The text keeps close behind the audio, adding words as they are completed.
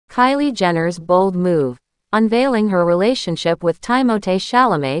Kylie Jenner's bold move, unveiling her relationship with Timothée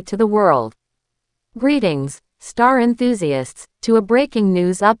Chalamet to the world. Greetings, star enthusiasts, to a breaking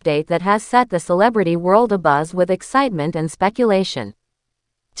news update that has set the celebrity world abuzz with excitement and speculation.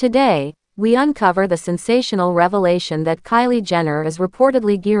 Today, we uncover the sensational revelation that Kylie Jenner is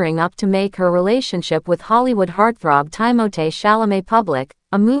reportedly gearing up to make her relationship with Hollywood heartthrob Timothée Chalamet public,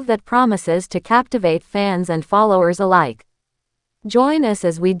 a move that promises to captivate fans and followers alike. Join us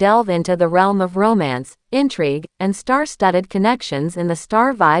as we delve into the realm of romance, intrigue, and star-studded connections in the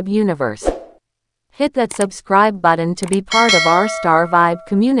Star Vibe universe. Hit that subscribe button to be part of our Star Vibe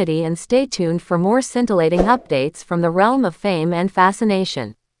community and stay tuned for more scintillating updates from the realm of fame and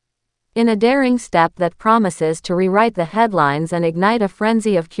fascination. In a daring step that promises to rewrite the headlines and ignite a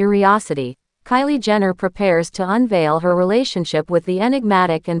frenzy of curiosity, Kylie Jenner prepares to unveil her relationship with the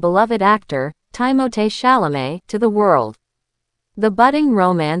enigmatic and beloved actor, Timothée Chalamet, to the world. The budding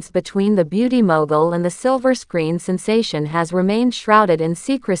romance between the beauty mogul and the silver screen sensation has remained shrouded in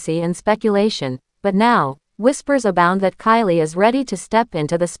secrecy and speculation, but now, whispers abound that Kylie is ready to step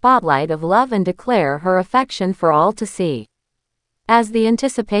into the spotlight of love and declare her affection for all to see. As the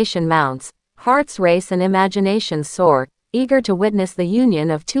anticipation mounts, hearts race and imaginations soar, eager to witness the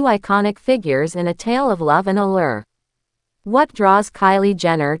union of two iconic figures in a tale of love and allure. What draws Kylie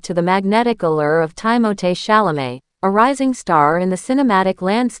Jenner to the magnetic allure of Timothée Chalamet, a rising star in the cinematic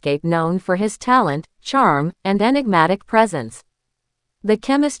landscape known for his talent, charm, and enigmatic presence? The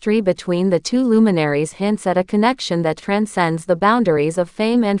chemistry between the two luminaries hints at a connection that transcends the boundaries of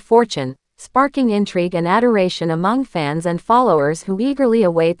fame and fortune, sparking intrigue and adoration among fans and followers who eagerly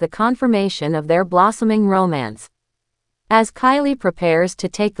await the confirmation of their blossoming romance. As Kylie prepares to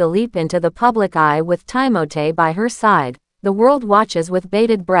take the leap into the public eye with Timothée by her side, the world watches with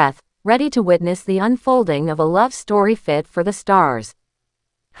bated breath, ready to witness the unfolding of a love story fit for the stars.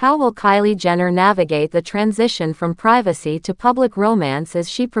 How will Kylie Jenner navigate the transition from privacy to public romance as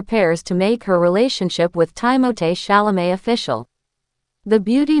she prepares to make her relationship with Timothée Chalamet official? The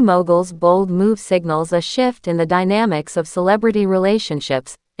beauty mogul's bold move signals a shift in the dynamics of celebrity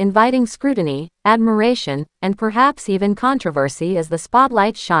relationships, inviting scrutiny, admiration, and perhaps even controversy as the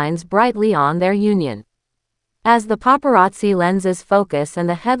spotlight shines brightly on their union. As the paparazzi lenses focus and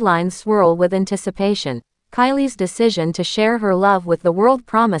the headlines swirl with anticipation, Kylie's decision to share her love with the world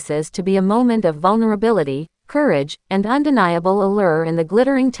promises to be a moment of vulnerability, courage, and undeniable allure in the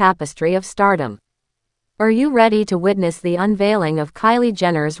glittering tapestry of stardom. Are you ready to witness the unveiling of Kylie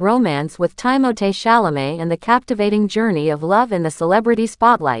Jenner's romance with Timothée Chalamet and the captivating journey of love in the celebrity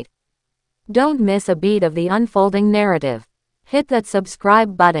spotlight? Don't miss a beat of the unfolding narrative. Hit that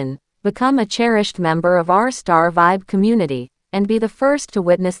subscribe button, become a cherished member of our Star Vibe community, and be the first to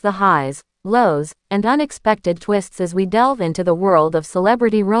witness the highs, lows, and unexpected twists as we delve into the world of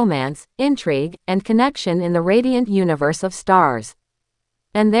celebrity romance, intrigue, and connection in the radiant universe of stars.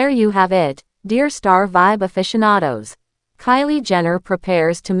 And there you have it, dear Star Vibe aficionados. Kylie Jenner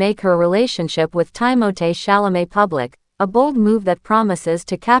prepares to make her relationship with Timothée Chalamet public, a bold move that promises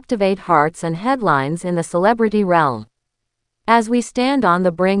to captivate hearts and headlines in the celebrity realm. As we stand on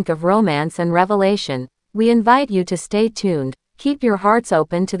the brink of romance and revelation, we invite you to stay tuned, keep your hearts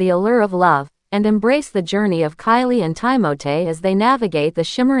open to the allure of love, and embrace the journey of Kylie and Timothée as they navigate the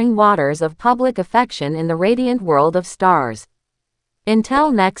shimmering waters of public affection in the radiant world of stars.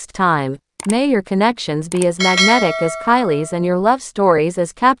 Until next time, may your connections be as magnetic as Kylie's and your love stories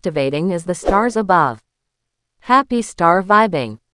as captivating as the stars above. Happy star vibing!